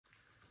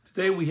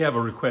Today we have a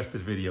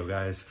requested video,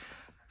 guys.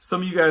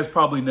 Some of you guys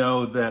probably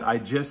know that I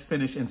just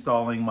finished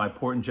installing my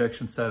port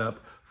injection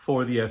setup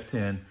for the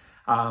F10.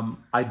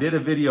 I did a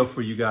video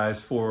for you guys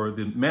for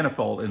the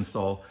manifold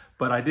install,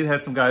 but I did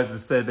have some guys that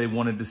said they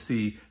wanted to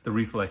see the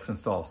Reflex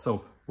install.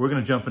 So we're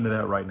gonna jump into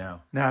that right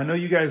now. Now, I know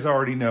you guys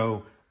already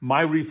know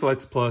my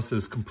Reflex Plus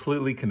is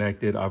completely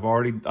connected. I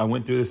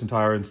went through this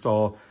entire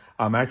install.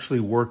 I'm actually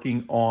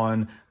working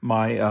on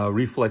my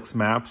reflex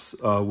maps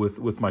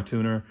with my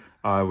tuner.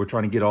 We're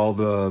trying to get all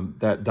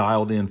that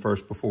dialed in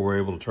first before we're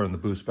able to turn the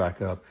boost back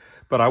up.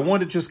 But I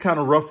want to just kind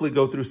of roughly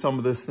go through some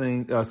of these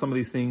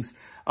things.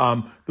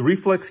 The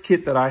reflex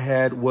kit that I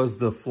had was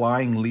the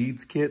Flying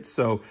Leads kit,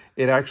 so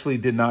it actually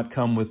did not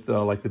come with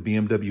like the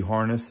BMW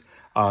harness.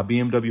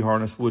 BMW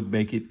harness would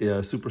make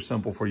it super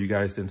simple for you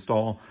guys to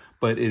install,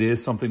 but it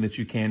is something that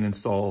you can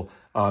install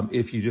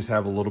if you just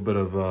have a little bit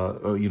of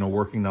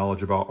working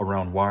knowledge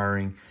around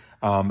wiring,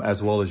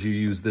 as well as you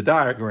use the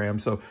diagram.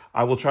 So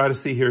I will try to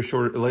see here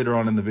later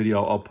on in the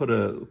video. I'll put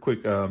a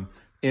quick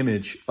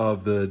image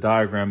of the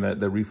diagram that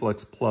the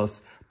Reflex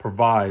Plus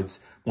provides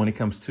when it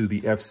comes to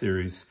the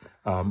F-Series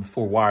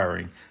for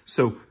wiring.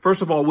 So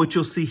first of all, what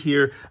you'll see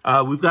here,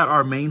 we've got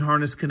our main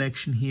harness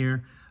connection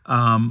here.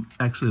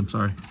 Actually, I'm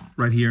sorry,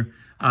 right here.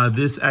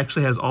 This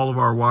actually has all of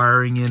our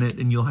wiring in it,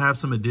 and you'll have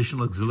some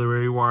additional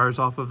auxiliary wires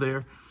off of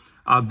there.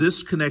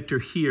 This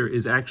connector here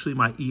is actually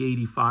my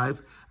E85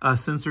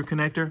 sensor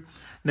connector.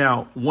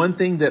 Now, one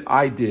thing that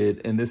I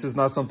did, and this is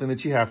not something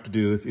that you have to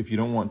do if you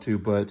don't want to,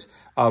 but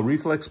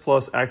Reflex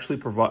Plus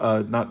actually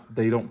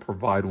they don't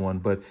provide one,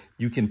 but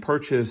you can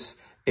purchase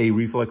a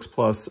Reflex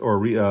Plus or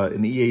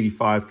an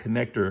E85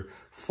 connector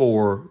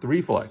for the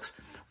Reflex.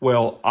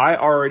 Well, I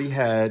already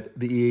had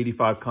the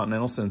E85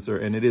 Continental sensor,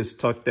 and it is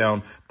tucked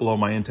down below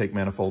my intake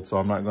manifold, so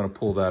I'm not going to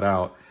pull that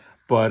out.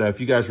 But if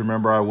you guys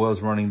remember, I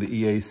was running the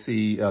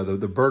EAC,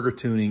 the Burger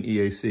Tuning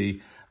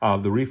EAC.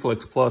 The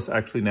Reflex Plus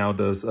actually now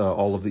does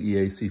all of the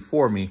EAC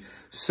for me.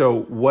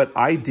 So what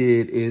I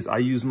did is I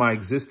used my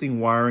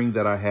existing wiring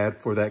that I had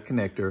for that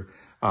connector.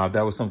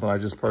 That was something I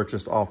just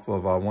purchased off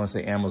of, I want to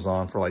say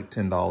Amazon for like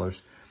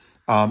 $10.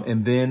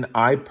 And then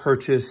I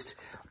purchased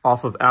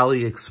off of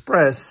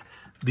AliExpress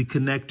the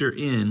connector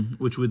in,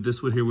 which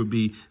this would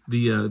be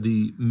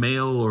the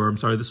male, or I'm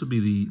sorry, this would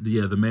be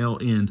the male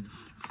end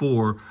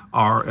for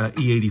our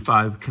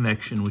E85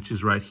 connection, which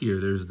is right here.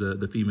 There's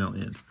the female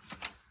end.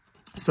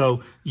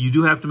 So you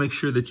do have to make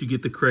sure that you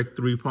get the correct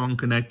 3-prong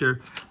connector.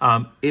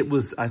 It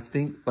was, I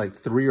think, like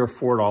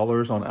 $3 or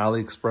 $4 on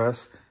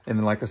AliExpress. And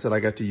then, like I said,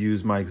 I got to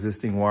use my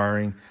existing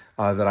wiring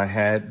that I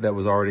had that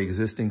was already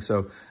existing.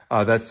 So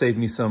that saved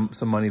me some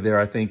money there.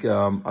 I think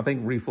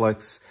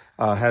Reflex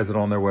has it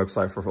on their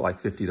website for like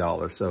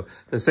 $50. So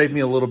that saved me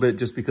a little bit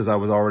just because I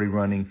was already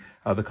running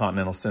the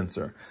Continental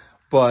sensor.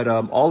 But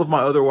all of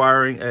my other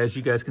wiring, as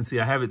you guys can see,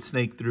 I have it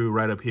snaked through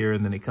right up here,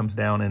 and then it comes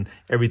down and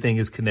everything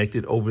is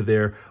connected over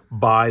there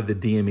by the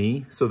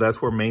DME. So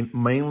that's where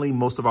mainly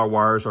most of our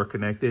wires are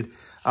connected.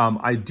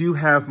 I do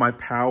have my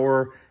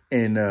power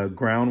and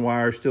ground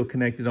wire still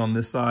connected on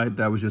this side.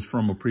 That was just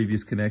from a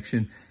previous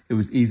connection. It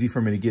was easy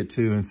for me to get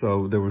to, and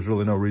so there was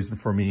really no reason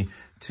for me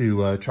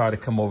to try to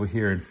come over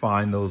here and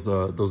find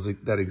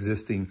that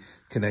existing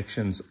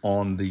connections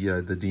on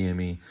the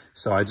DME.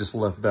 So I just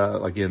left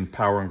that, again,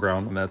 power and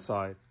ground on that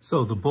side.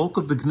 So the bulk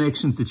of the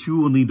connections that you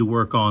will need to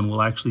work on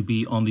will actually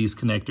be on these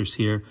connectors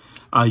here.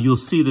 You'll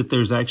see that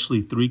there's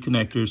actually 3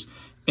 connectors.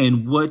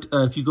 And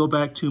if you go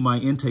back to my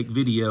intake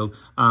video,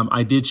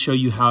 I did show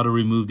you how to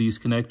remove these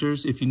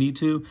connectors if you need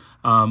to.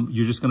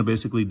 You're just gonna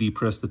basically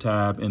depress the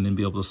tab and then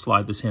be able to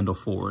slide this handle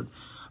forward.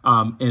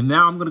 And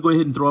now I'm gonna go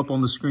ahead and throw up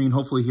on the screen,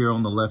 hopefully here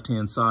on the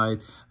left-hand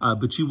side,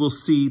 but you will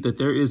see that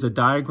there is a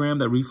diagram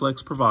that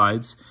Reflex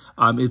provides.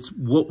 It's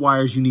what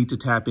wires you need to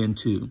tap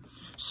into.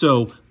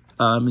 So,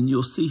 and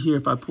you'll see here,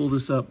 if I pull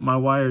this up, my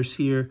wires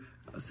here,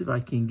 let's see if I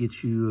can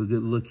get you a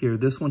good look here.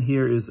 This one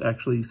here is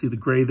actually, you see the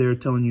gray there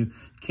telling you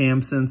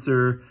cam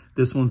sensor.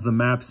 This one's the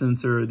map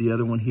sensor. The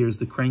other one here is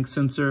the crank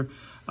sensor.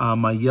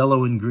 My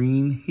yellow and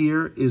green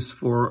here is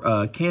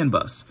for CAN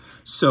bus.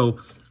 So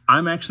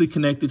I'm actually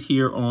connected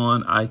here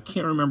on, I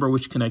can't remember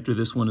which connector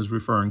this one is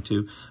referring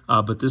to,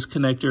 but this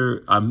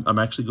connector, I'm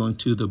actually going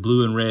to the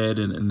blue and red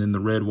and then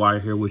the red wire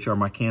here, which are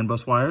my CAN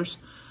bus wires.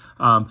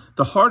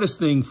 The hardest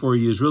thing for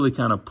you is really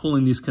kind of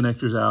pulling these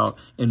connectors out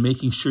and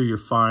making sure you're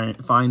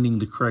finding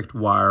the correct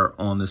wire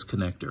on this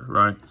connector,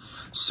 right?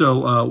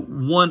 So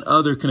one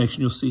other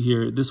connection you'll see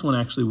here, this one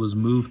actually was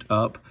moved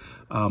up.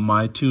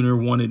 My tuner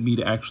wanted me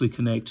to actually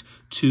connect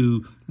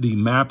to the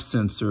map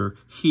sensor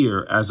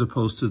here as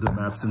opposed to the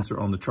map sensor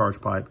on the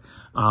charge pipe.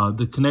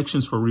 The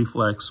connections for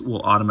Reflex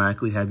will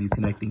automatically have you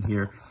connecting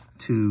here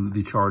to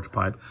the charge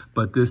pipe,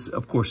 but this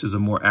of course is a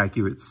more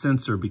accurate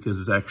sensor because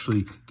it's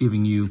actually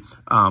giving you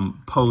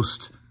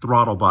post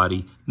throttle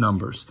body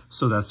numbers.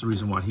 So that's the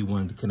reason why he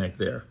wanted to connect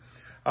there.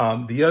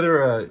 The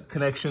other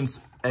connections,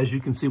 as you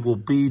can see, will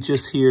be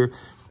just here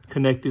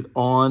connected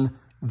on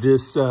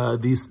this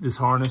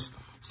harness.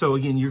 So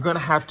again, you're going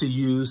to have to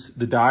use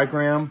the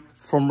diagram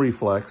from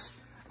Reflex.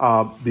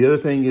 The other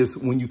thing is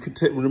when you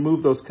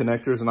remove those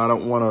connectors, and I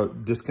don't want to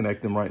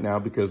disconnect them right now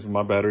because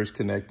my battery's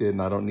connected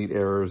and I don't need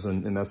errors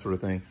and that sort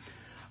of thing.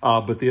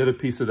 But the other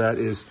piece of that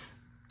is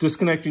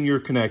disconnecting your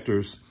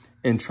connectors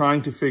and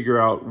trying to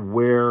figure out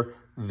where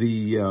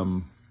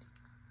the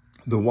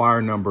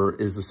wire number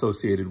is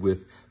associated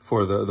with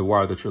for the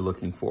wire that you're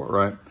looking for,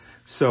 right?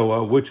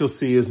 So what you'll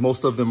see is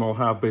most of them will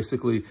have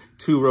basically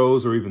 2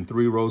 rows or even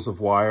 3 rows of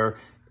wire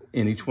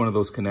in each one of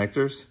those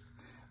connectors.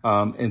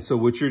 And so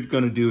what you're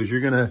going to do is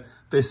you're going to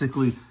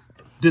basically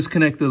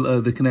disconnect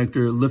the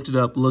connector, lift it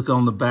up, look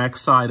on the back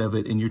side of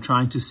it, and you're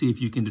trying to see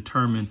if you can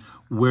determine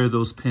where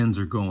those pins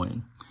are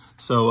going.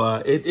 So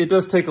it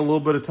does take a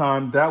little bit of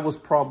time. That was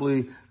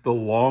probably the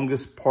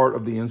longest part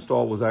of the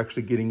install, was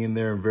actually getting in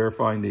there and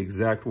verifying the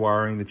exact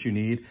wiring that you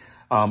need.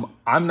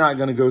 I'm not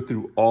going to go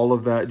through all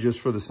of that just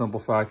for the simple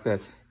fact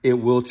that it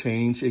will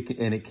change,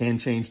 and it can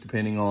change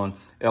depending on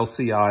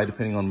LCI,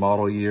 depending on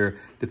model year,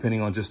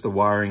 depending on just the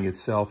wiring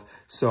itself.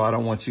 So I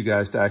don't want you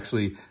guys to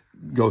actually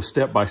go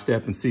step by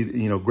step and see,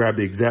 grab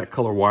the exact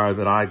color wire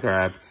that I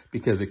grabbed,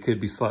 because it could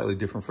be slightly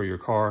different for your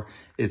car.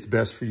 It's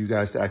best for you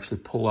guys to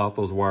actually pull out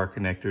those wire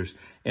connectors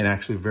and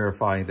actually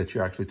verifying that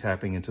you're actually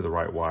tapping into the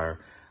right wire.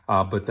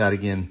 But that,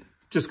 again,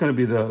 just going to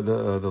be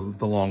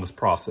the longest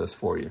process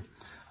for you.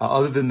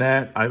 Other than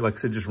that, like I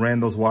said, just ran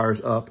those wires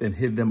up and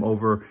hid them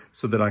over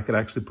so that I could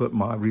actually put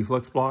my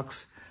reflex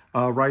blocks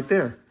right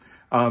there.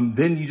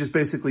 Then you just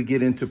basically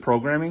get into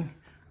programming.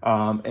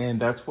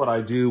 And that's what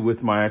I do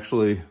with my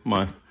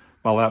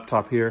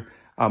laptop here.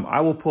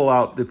 I will pull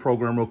out the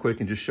program real quick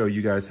and just show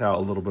you guys how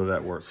a little bit of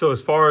that works. So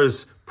as far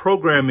as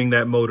programming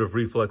that Motiv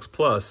Reflex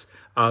Plus,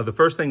 the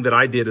first thing that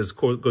I did is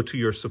go to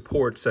your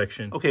support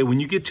section. Okay,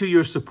 when you get to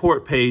your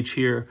support page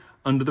here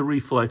under the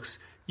Reflex,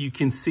 you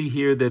can see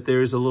here that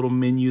there's a little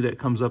menu that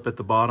comes up at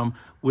the bottom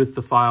with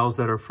the files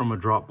that are from a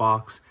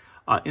Dropbox.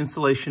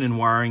 Installation and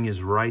wiring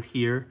is right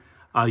here.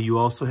 You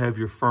also have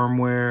your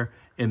firmware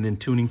and then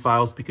tuning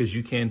files, because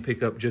you can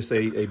pick up just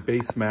a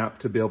base map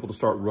to be able to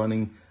start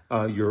running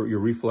your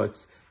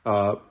Reflex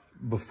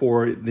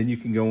before. Then you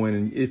can go in,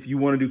 and if you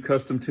want to do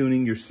custom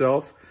tuning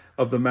yourself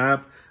of the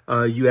map,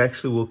 you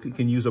actually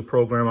can use a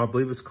program. I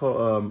believe it's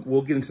called,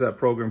 we'll get into that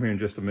program here in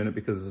just a minute,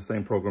 because it's the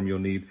same program you'll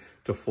need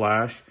to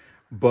flash.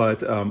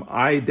 But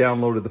I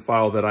downloaded the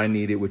file that I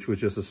needed, which was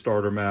just a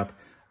starter map,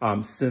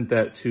 sent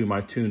that to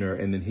my tuner,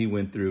 and then he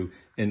went through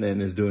and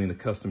is doing the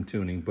custom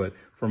tuning. But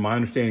from my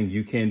understanding,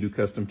 you can do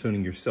custom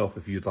tuning yourself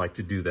if you'd like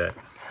to do that.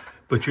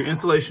 But your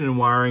installation and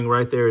wiring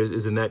right there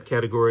is in that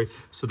category.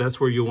 So that's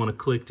where you'll want to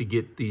click to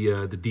get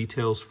the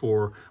details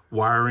for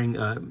wiring,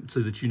 so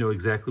that you know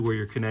exactly where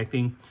you're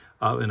connecting.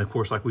 And of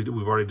course, like we've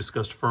already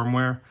discussed,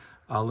 firmware.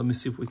 Let me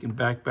see if we can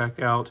back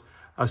out.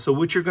 So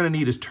what you're going to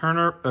need is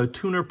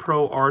Tuner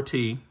Pro RT,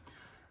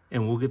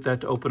 and we'll get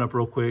that to open up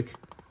real quick.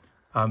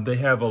 They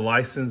have a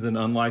licensed and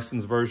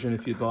unlicensed version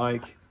if you'd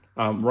like.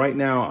 Right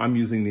now, I'm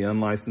using the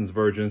unlicensed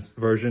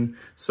version,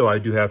 so I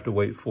do have to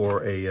wait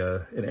for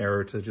an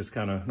error to just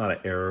kind of, not an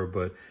error,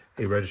 but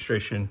a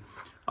registration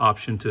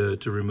option to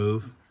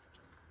remove.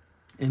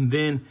 And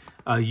then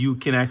you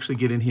can actually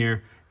get in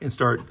here and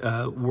start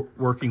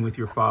working with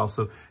your file.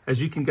 So as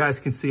you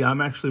guys can see,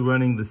 I'm actually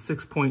running the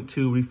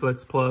 6.2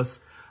 Reflex Plus.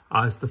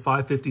 It's the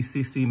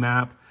 550cc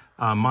map.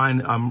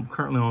 I'm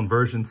currently on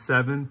version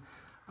 7.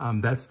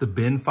 That's the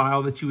bin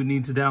file that you would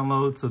need to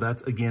download. So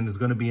that's, again, is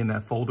going to be in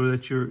that folder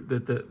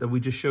that we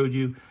just showed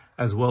you,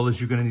 as well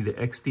as you're going to need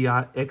an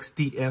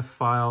XDF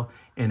file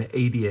and an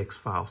ADX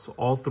file. So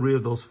all 3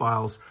 of those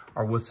files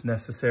are what's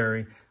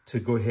necessary to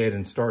go ahead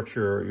and start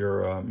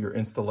your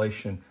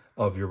installation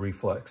of your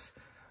Reflex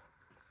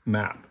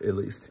map, at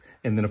least.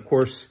 And then, of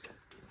course,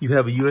 you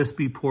have a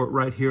USB port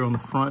right here on the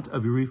front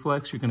of your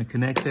Reflex. You're going to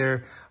connect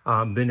there.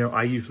 Then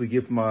I usually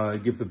give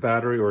the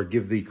battery, or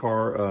give the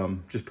car,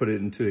 just put it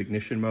into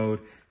ignition mode,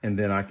 and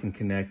then I can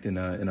connect and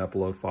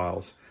upload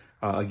files.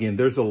 Again,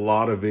 there's a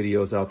lot of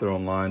videos out there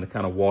online to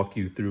kind of walk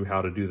you through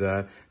how to do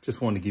that.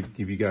 Just wanted to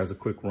give you guys a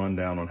quick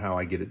rundown on how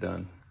I get it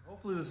done.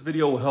 Hopefully this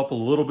video will help a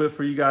little bit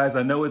for you guys.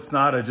 I know it's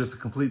not just a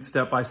complete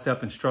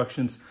step-by-step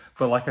instructions,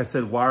 but like I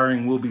said,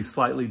 wiring will be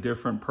slightly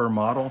different per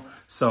model.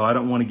 So I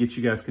don't want to get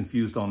you guys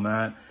confused on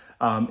that.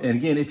 And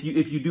again, if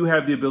you do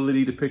have the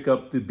ability to pick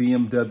up the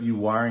BMW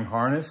wiring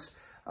harness,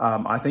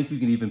 I think you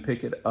can even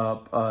pick it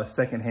up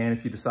secondhand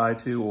if you decide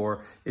to,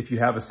 or if you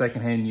have a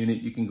secondhand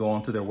unit, you can go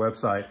onto their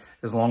website,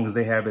 as long as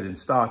they have it in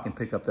stock, and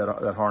pick up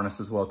that harness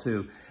as well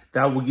too.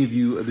 That will give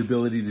you the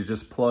ability to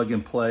just plug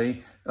and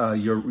play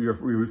your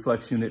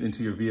Reflex unit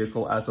into your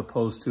vehicle, as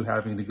opposed to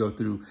having to go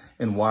through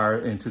and wire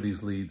into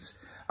these leads.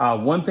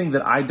 One thing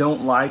that I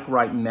don't like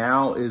right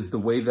now is the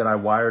way that I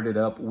wired it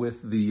up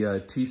with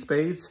the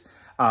T-Spades.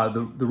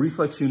 The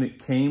Reflex unit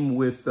came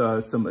with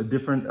some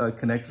different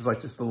connectors, like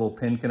just the little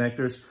pin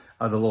connectors,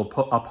 the little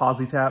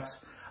posi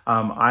taps.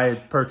 I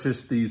had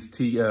purchased these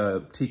T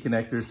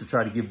connectors to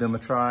try to give them a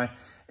try,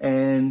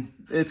 and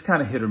it's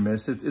kind of hit or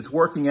miss. It's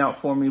working out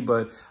for me,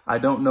 but I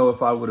don't know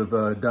if I would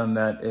have done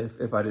that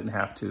if I didn't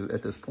have to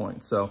at this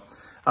point. So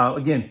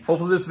Again,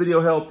 hopefully this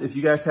video helped. If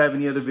you guys have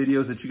any other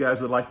videos that you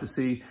guys would like to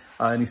see,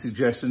 any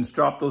suggestions,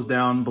 drop those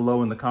down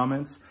below in the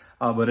comments.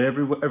 But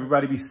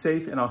everybody be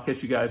safe, and I'll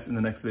catch you guys in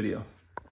the next video.